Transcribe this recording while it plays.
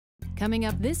Coming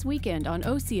up this weekend on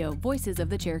Osiyo, Voices of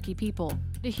the Cherokee People.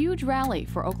 A huge rally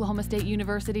for Oklahoma State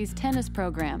University's tennis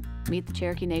program. Meet the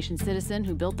Cherokee Nation citizen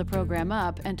who built the program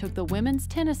up and took the women's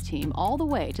tennis team all the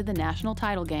way to the national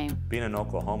title game. Being an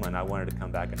Oklahoman, I wanted to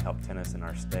come back and help tennis in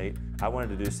our state. I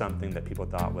wanted to do something that people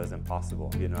thought was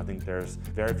impossible. You know, I think there's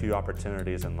very few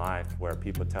opportunities in life where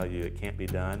people tell you it can't be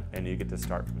done and you get to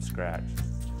start from scratch.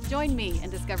 Join me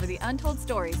and discover the untold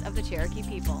stories of the Cherokee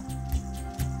people.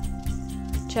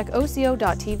 Check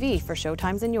Osio.tv for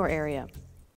showtimes in your area.